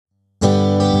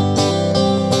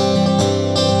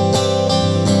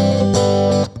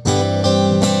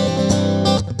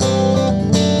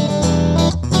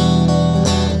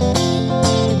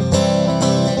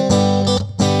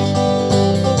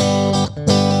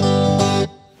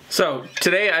So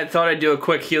today I thought I'd do a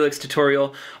quick Helix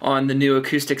tutorial on the new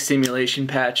acoustic simulation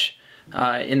patch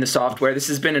in the software. This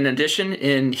has been an addition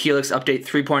in Helix Update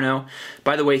 3.0.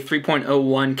 By the way,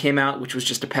 3.01 came out, which was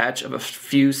just a patch of a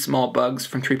few small bugs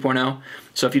from 3.0.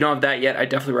 So if you don't have that yet, I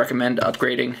definitely recommend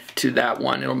upgrading to that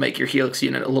one. It'll make your Helix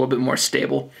unit a little bit more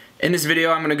stable. In this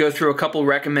video, I'm going to go through a couple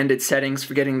recommended settings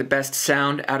for getting the best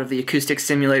sound out of the Acoustic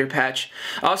Simulator patch.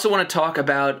 I also want to talk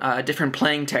about different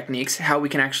playing techniques, how we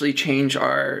can actually change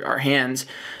our hands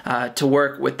to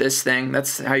work with this thing.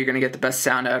 That's how you're going to get the best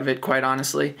sound out of it, quite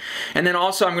honestly. And then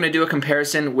also I'm going to do a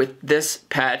comparison with this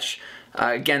patch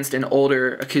against an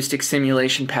older acoustic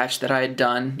simulation patch that I had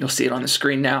done. You'll see it on the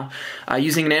screen now.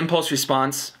 Using an impulse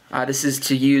response, this is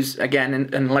to use, again,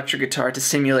 an electric guitar to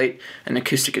simulate an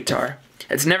acoustic guitar.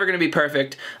 It's never going to be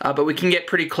perfect, but we can get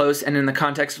pretty close, and in the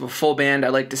context of a full band, I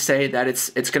like to say that it's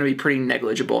going to be pretty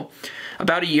negligible.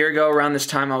 About a year ago, around this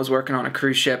time, I was working on a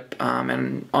cruise ship,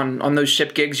 and on those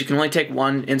ship gigs, you can only take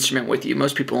one instrument with you.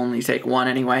 Most people only take one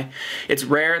anyway. It's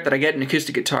rare that I get an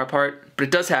acoustic guitar part, but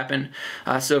it does happen.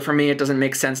 So for me, it doesn't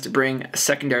make sense to bring a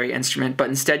secondary instrument, but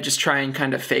instead just try and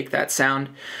kind of fake that sound.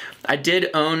 I did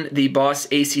own the Boss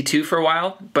AC2 for a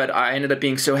while, but I ended up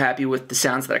being so happy with the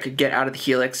sounds that I could get out of the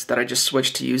Helix that I just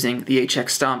switched to using the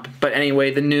HX Stomp. But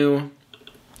anyway, the new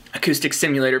Acoustic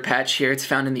Simulator patch here, it's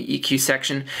found in the EQ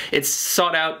section. It's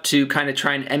sought out to kind of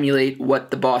try and emulate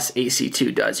what the Boss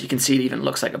AC2 does. You can see it even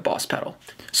looks like a Boss pedal.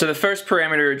 So the first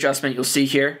parameter adjustment you'll see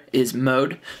here is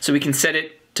mode. So we can set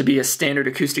it to be a standard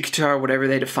acoustic guitar, whatever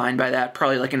they define by that,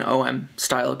 probably like an OM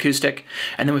style acoustic.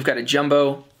 And then we've got a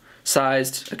jumbo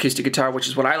sized acoustic guitar, which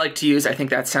is what I like to use. I think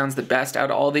that sounds the best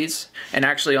out of all these. And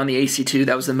actually on the AC2,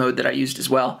 that was the mode that I used as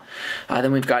well.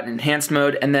 Then we've got an enhanced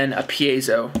mode and then a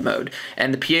piezo mode.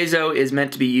 And the piezo is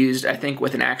meant to be used, I think,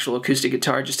 with an actual acoustic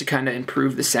guitar just to kind of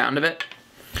improve the sound of it.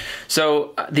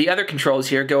 So the other controls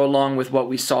here go along with what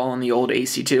we saw on the old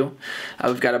AC2.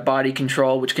 We've got a body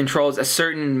control, which controls a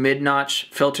certain mid-notch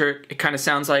filter, it kind of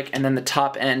sounds like, and then the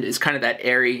top end is kind of that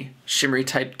airy, shimmery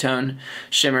type tone.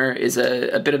 Shimmer is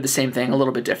a bit of the same thing, a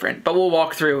little bit different. But we'll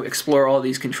walk through, explore all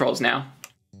these controls now.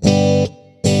 And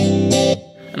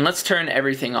let's turn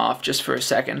everything off just for a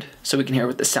second so we can hear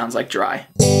what this sounds like dry.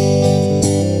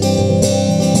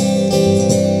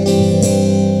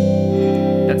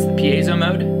 That's the piezo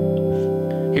mode.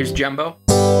 Here's jumbo.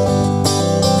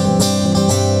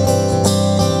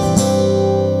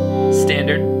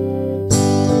 Standard.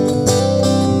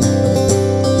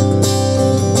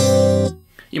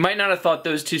 You might not have thought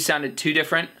those two sounded too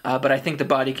different, but I think the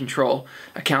body control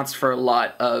accounts for a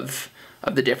lot of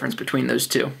the difference between those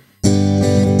two.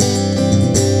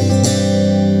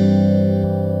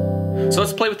 So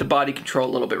let's play with the body control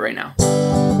a little bit right now.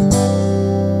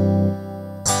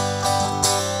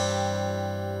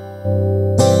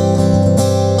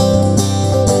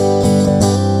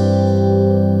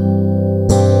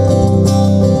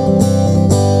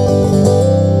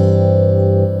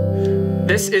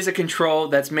 This is a control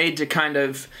that's made to kind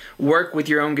of work with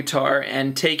your own guitar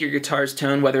and take your guitar's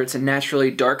tone, whether it's a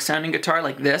naturally dark sounding guitar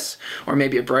like this, or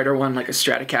maybe a brighter one like a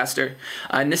Stratocaster.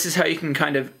 And this is how you can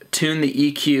kind of tune the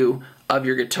EQ of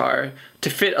your guitar to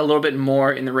fit a little bit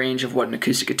more in the range of what an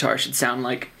acoustic guitar should sound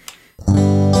like.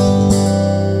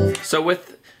 So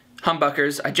with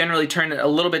humbuckers, I generally turn it a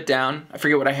little bit down. I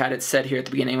forget what I had it set here at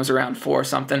the beginning. It was around 4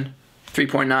 something,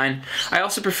 3.9. I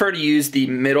also prefer to use the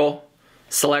middle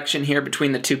selection here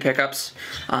between the two pickups.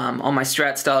 On my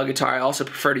Strat style guitar, I also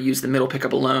prefer to use the middle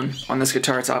pickup alone. On this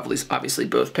guitar, it's obviously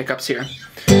both pickups here.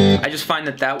 I just find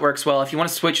that that works well. If you want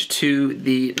to switch to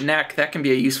the neck, that can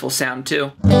be a useful sound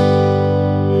too.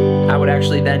 I would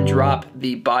actually then drop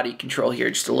the body control here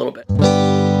just a little bit.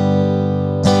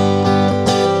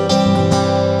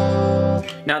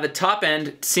 Now the top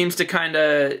end seems to kind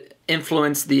of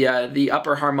influence the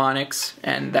upper harmonics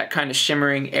and that kind of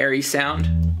shimmering, airy sound.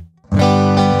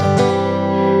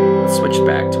 Switch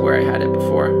back to where I had it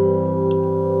before.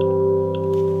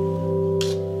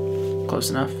 Close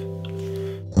enough.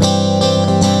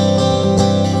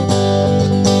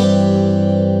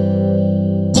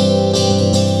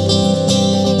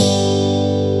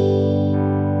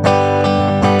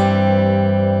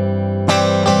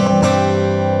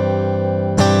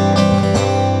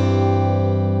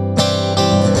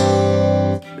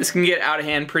 This can get out of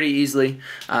hand pretty easily,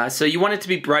 so you want it to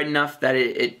be bright enough that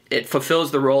it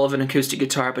fulfills the role of an acoustic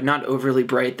guitar, but not overly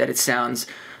bright that it sounds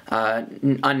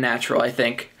unnatural, I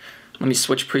think. Let me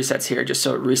switch presets here just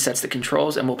so it resets the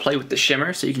controls, and we'll play with the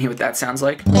shimmer so you can hear what that sounds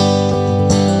like.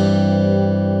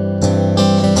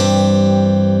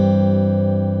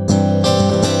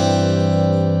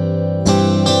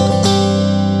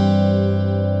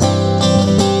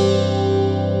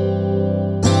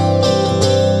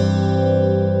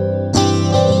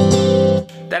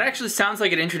 sounds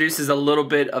like it introduces a little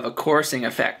bit of a chorusing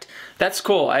effect. That's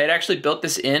cool. I had actually built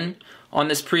this in on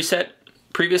this preset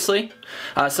previously.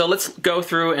 So let's go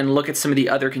through and look at some of the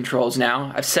other controls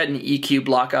now. I've set an EQ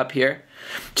block up here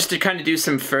just to kind of do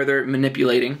some further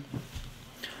manipulating.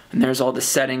 And there's all the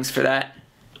settings for that.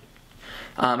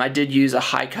 I did use a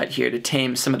high cut here to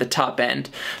tame some of the top end.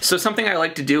 So something I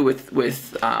like to do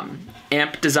with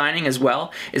amp designing as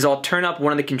well is I'll turn up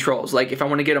one of the controls. Like if I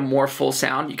want to get a more full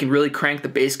sound, you can really crank the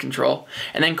bass control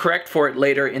and then correct for it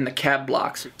later in the cab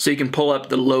blocks. So you can pull up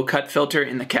the low cut filter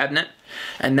in the cabinet,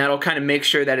 and that'll kind of make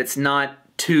sure that it's not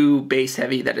too bass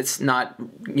heavy, that it's not,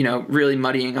 you know, really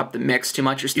muddying up the mix too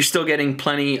much. You're still getting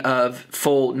plenty of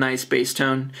full, nice bass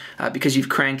tone because you've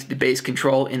cranked the bass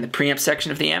control in the preamp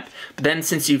section of the amp. But then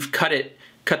since you've cut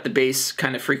the bass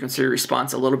kind of frequency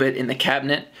response a little bit in the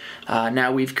cabinet,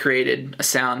 now we've created a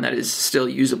sound that is still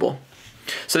usable.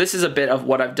 So this is a bit of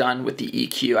what I've done with the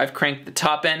EQ. I've cranked the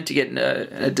top end to get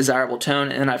a desirable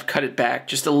tone, and then I've cut it back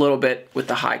just a little bit with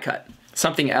the high cut.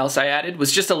 Something else I added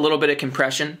was just a little bit of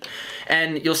compression,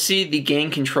 and you'll see the gain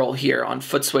control here on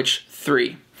foot switch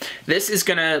 3. This is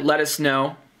going to let us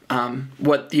know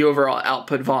what the overall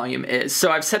output volume is.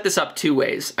 So I've set this up two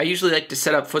ways. I usually like to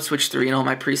set up foot switch 3 in all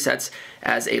my presets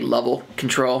as a level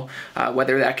control,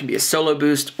 whether that can be a solo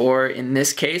boost, or in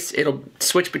this case it'll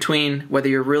switch between whether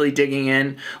you're really digging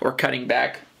in or cutting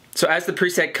back. So as the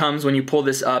preset comes, when you pull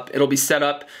this up, it'll be set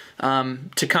up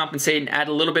to compensate and add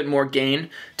a little bit more gain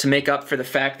to make up for the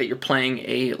fact that you're playing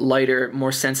a lighter,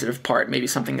 more sensitive part, maybe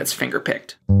something that's finger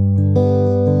picked.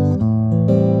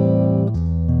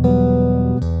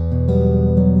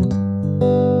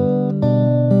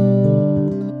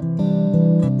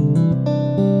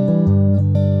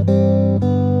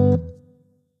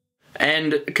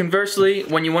 And conversely,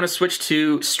 when you want to switch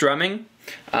to strumming,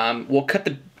 we'll cut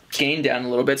the gain down a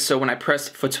little bit, so when I press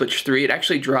foot switch 3, it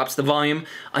actually drops the volume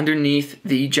underneath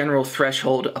the general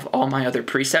threshold of all my other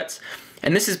presets.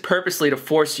 And this is purposely to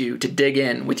force you to dig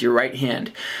in with your right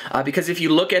hand, because if you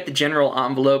look at the general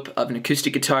envelope of an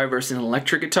acoustic guitar versus an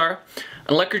electric guitar,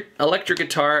 electric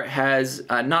guitar has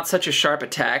not such a sharp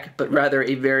attack, but rather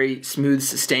a very smooth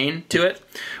sustain to it,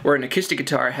 where an acoustic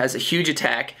guitar has a huge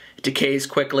attack, it decays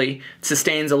quickly,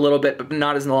 sustains a little bit, but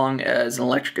not as long as an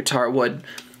electric guitar would.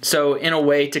 So in a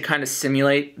way to kind of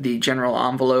simulate the general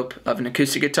envelope of an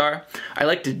acoustic guitar, I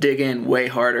like to dig in way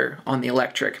harder on the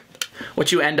electric.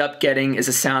 What you end up getting is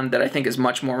a sound that I think is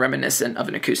much more reminiscent of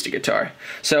an acoustic guitar.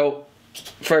 So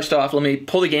first off, let me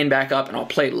pull the gain back up and I'll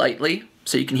play it lightly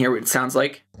so you can hear what it sounds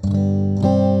like.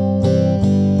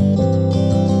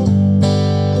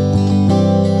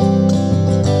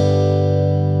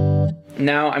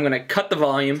 Now I'm going to cut the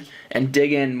volume and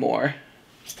dig in more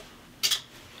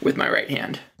with my right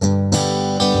hand.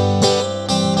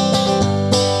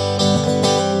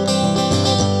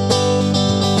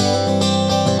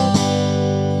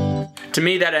 To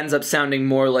me, that ends up sounding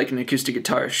more like an acoustic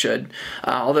guitar should.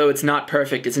 Although it's not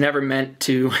perfect, it's never meant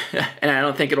to, and I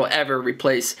don't think it'll ever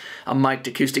replace a mic'd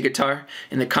acoustic guitar.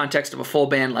 In the context of a full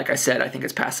band, like I said, I think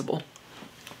it's passable.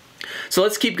 So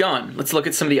let's keep going. Let's look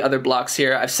at some of the other blocks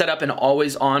here. I've set up an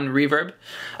always-on reverb.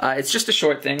 It's just a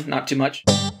short thing, not too much.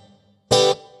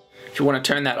 If you want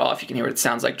to turn that off, you can hear what it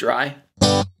sounds like dry.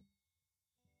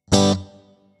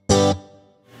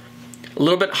 A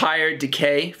little bit higher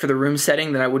decay for the room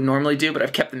setting than I would normally do, but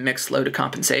I've kept the mix low to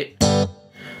compensate.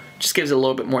 Just gives it a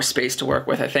little bit more space to work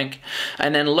with, I think.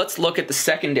 And then let's look at the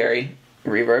secondary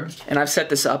reverb, and I've set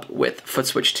this up with foot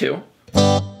switch 2.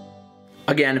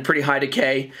 Again, a pretty high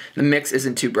decay. The mix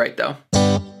isn't too bright though.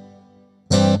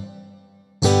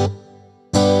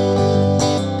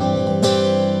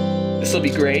 This will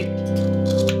be great.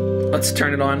 Let's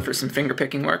turn it on for some finger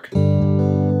picking work.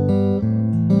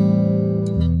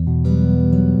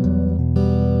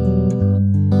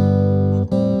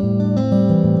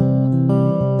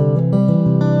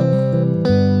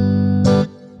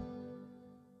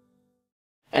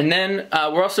 And then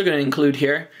we're also going to include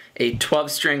here a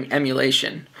 12-string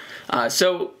emulation.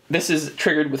 So this is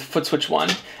triggered with foot switch 1,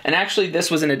 and actually this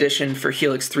was an addition for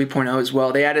Helix 3.0 as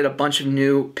well. They added a bunch of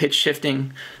new pitch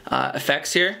shifting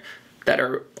effects here that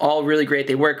are all really great.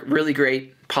 They work really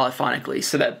great polyphonically,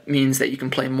 so that means that you can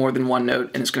play more than one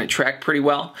note and it's going to track pretty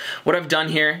well. What I've done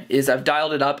here is I've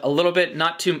dialed it up a little bit,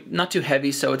 not too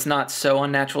heavy, so it's not so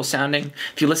unnatural sounding.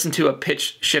 If you listen to a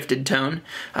pitch shifted tone,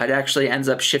 it actually ends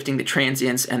up shifting the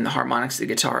transients and the harmonics of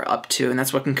the guitar up too, and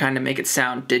that's what can kind of make it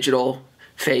sound digital,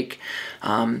 fake.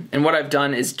 And what I've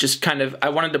done is just kind of, I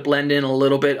wanted to blend in a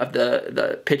little bit of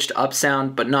the pitched up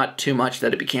sound, but not too much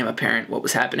that it became apparent what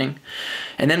was happening.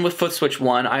 And then with foot switch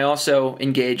 1, I also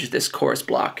engaged this chorus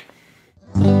block.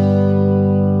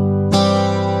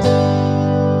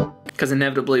 because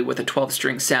inevitably with a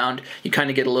 12-string sound, you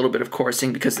kind of get a little bit of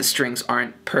chorusing because the strings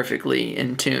aren't perfectly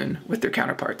in tune with their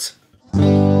counterparts.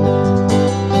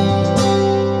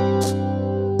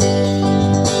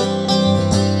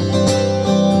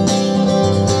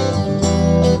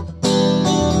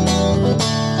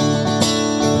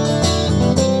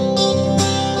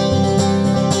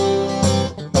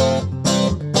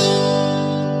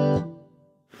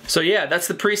 So yeah, that's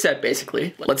the preset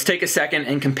basically. Let's take a second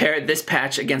and compare this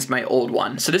patch against my old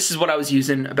one. So this is what I was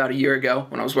using about a year ago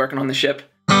when I was working on the ship.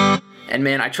 And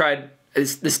man, I tried,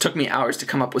 this took me hours to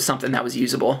come up with something that was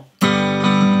usable.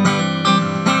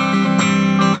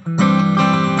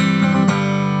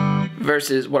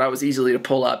 Versus what I was easily to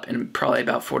pull up in probably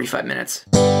about 45 minutes.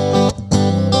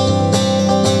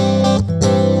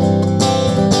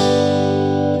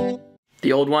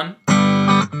 The old one.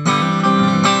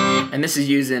 And this is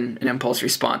using an impulse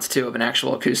response too of an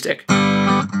actual acoustic.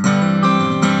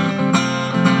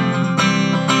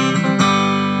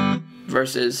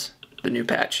 Versus the new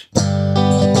patch.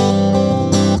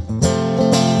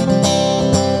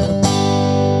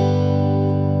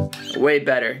 Way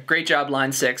better. Great job,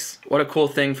 Line 6. What a cool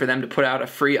thing for them to put out a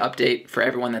free update for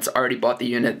everyone that's already bought the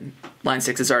unit. Line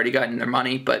 6 has already gotten their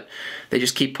money, but they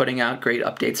just keep putting out great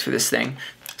updates for this thing.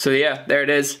 So yeah, there it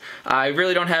is. I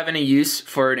really don't have any use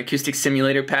for an Acoustic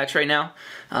Simulator patch right now.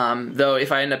 Though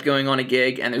if I end up going on a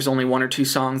gig and there's only 1 or 2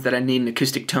 songs that I need an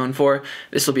acoustic tone for,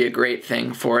 this will be a great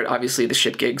thing for it. Obviously the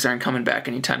ship gigs aren't coming back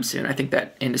anytime soon. I think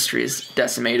that industry is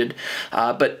decimated.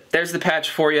 But there's the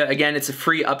patch for you. Again, it's a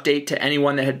free update to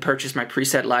anyone that had purchased my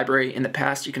preset library in the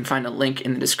past. You can find a link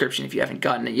in the description if you haven't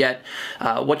gotten it yet.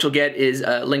 What you'll get is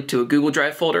a link to a Google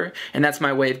Drive folder, and that's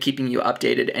my way of keeping you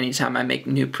updated anytime I make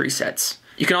new presets.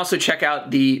 You can also check out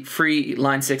the free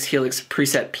Line 6 Helix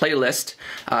preset playlist.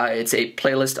 It's a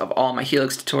playlist of all my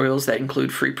Helix tutorials that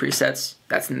include free presets.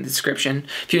 That's in the description.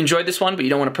 If you enjoyed this one but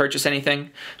you don't want to purchase anything,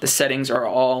 the settings are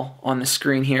all on the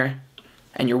screen here,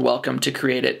 and you're welcome to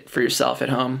create it for yourself at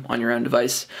home on your own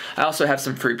device. I also have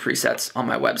some free presets on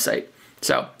my website.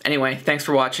 So anyway, thanks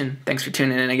for watching. Thanks for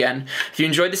tuning in again. If you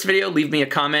enjoyed this video, leave me a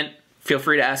comment. Feel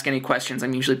free to ask any questions.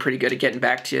 I'm usually pretty good at getting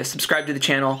back to you. Subscribe to the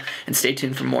channel and stay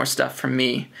tuned for more stuff from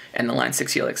me and the Line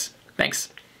 6 Helix. Thanks.